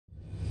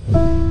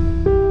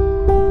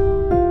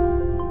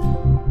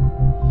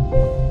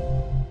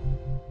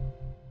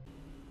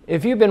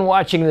If you've been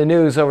watching the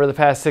news over the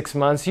past 6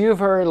 months, you've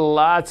heard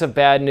lots of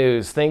bad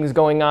news, things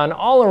going on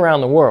all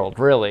around the world,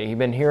 really. You've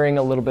been hearing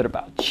a little bit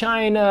about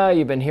China,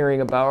 you've been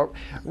hearing about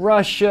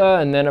Russia,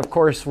 and then of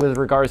course with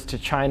regards to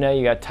China,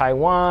 you got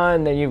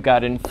Taiwan, then you've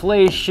got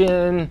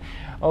inflation.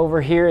 Over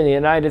here in the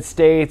United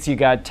States, you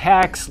got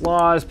tax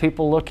laws,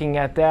 people looking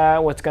at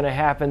that, what's going to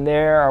happen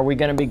there, are we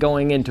going to be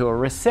going into a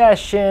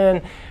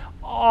recession?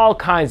 All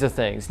kinds of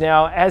things.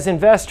 Now, as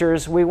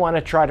investors, we want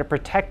to try to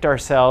protect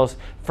ourselves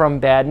from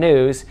bad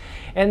news,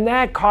 and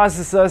that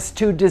causes us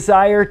to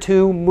desire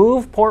to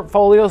move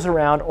portfolios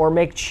around or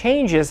make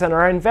changes in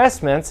our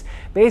investments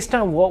based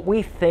on what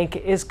we think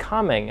is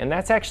coming, and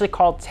that's actually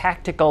called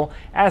tactical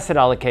asset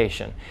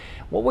allocation.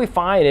 What we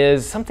find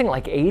is something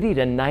like 80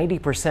 to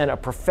 90%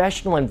 of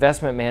professional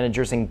investment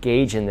managers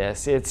engage in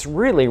this. It's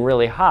really,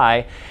 really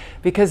high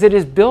because it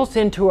is built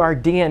into our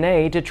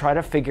DNA to try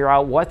to figure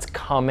out what's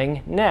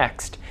coming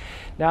next.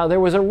 Now, there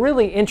was a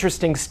really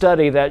interesting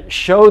study that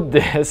showed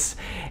this,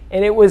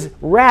 and it was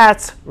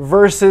rats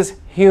versus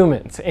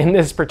humans in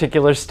this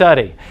particular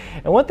study.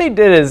 And what they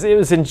did is, it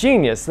was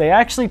ingenious. They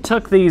actually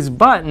took these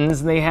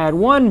buttons, and they had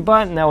one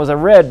button that was a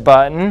red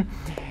button,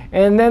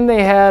 and then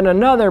they had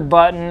another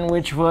button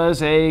which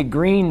was a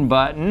green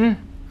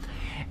button.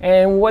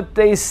 And what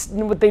they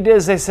did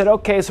is they said,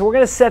 okay, so we're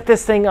going to set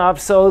this thing up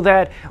so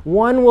that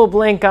one will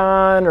blink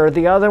on or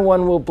the other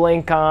one will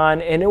blink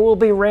on, and it will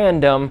be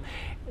random.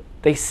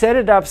 They set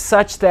it up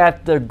such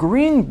that the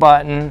green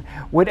button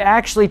would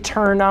actually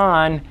turn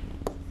on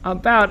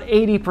about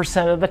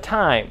 80% of the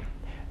time.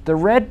 The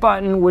red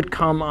button would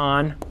come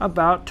on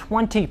about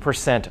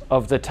 20%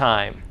 of the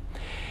time.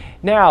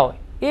 Now,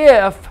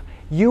 if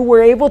you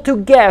were able to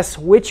guess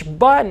which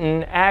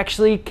button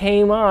actually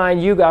came on,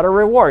 you got a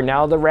reward.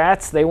 Now the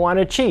rats, they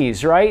wanted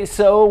cheese, right?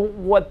 So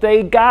what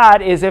they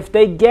got is if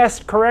they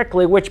guessed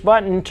correctly which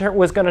button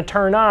was going to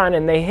turn on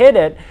and they hit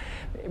it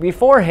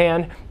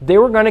beforehand, they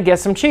were going to get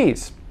some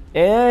cheese.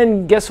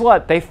 And guess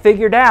what? They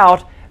figured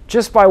out,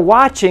 just by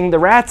watching, the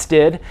rats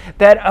did,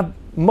 that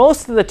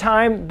most of the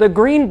time the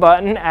green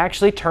button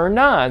actually turned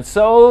on.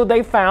 So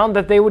they found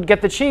that they would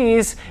get the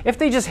cheese if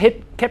they just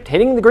kept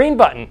hitting the green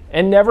button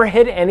and never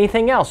hit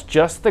anything else,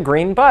 just the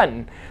green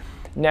button.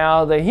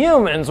 Now the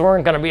humans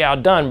weren't going to be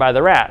outdone by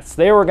the rats.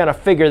 They were going to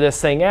figure this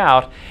thing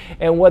out,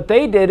 and what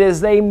they did is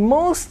they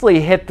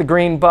mostly hit the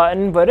green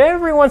button, but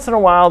every once in a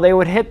while they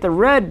would hit the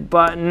red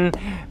button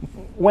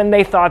when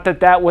they thought that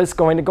that was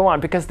going to go on,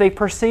 because they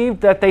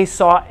perceived that they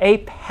saw a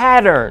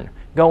pattern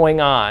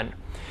going on.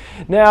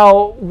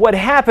 Now, what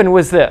happened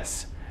was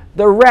this.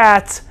 The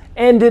rats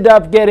ended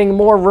up getting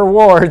more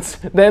rewards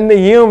than the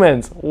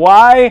humans.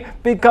 Why?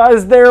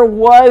 Because there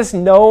was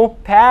no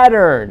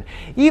pattern.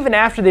 Even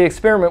after the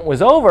experiment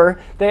was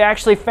over, they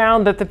actually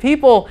found that the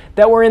people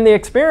that were in the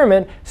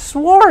experiment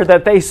swore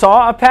that they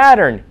saw a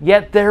pattern,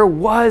 yet there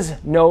was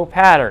no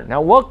pattern.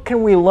 Now, what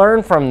can we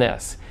learn from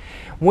this?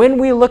 When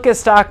we look at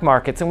stock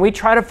markets and we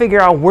try to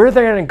figure out where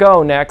they're going to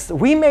go next,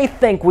 we may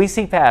think we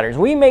see patterns.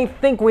 We may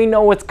think we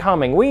know what's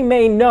coming. We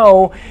may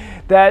know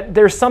that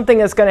there's something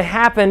that's going to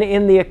happen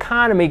in the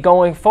economy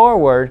going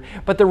forward.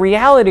 But the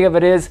reality of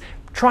it is,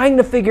 trying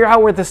to figure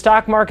out where the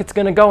stock market's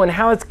going to go and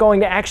how it's going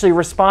to actually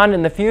respond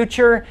in the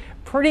future,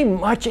 pretty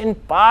much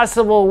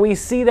impossible. We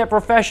see that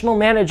professional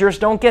managers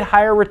don't get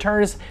higher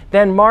returns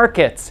than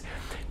markets.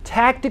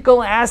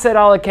 Tactical asset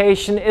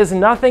allocation is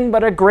nothing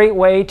but a great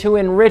way to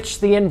enrich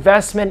the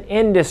investment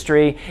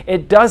industry.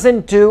 It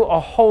doesn't do a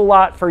whole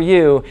lot for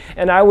you,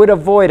 and I would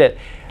avoid it.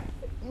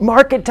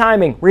 Market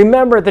timing,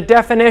 remember the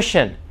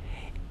definition.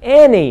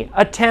 Any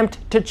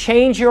attempt to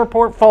change your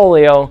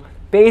portfolio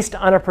based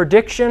on a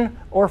prediction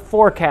or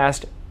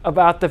forecast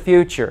about the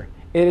future.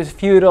 It is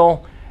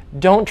futile.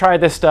 Don't try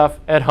this stuff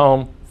at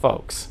home,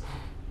 folks.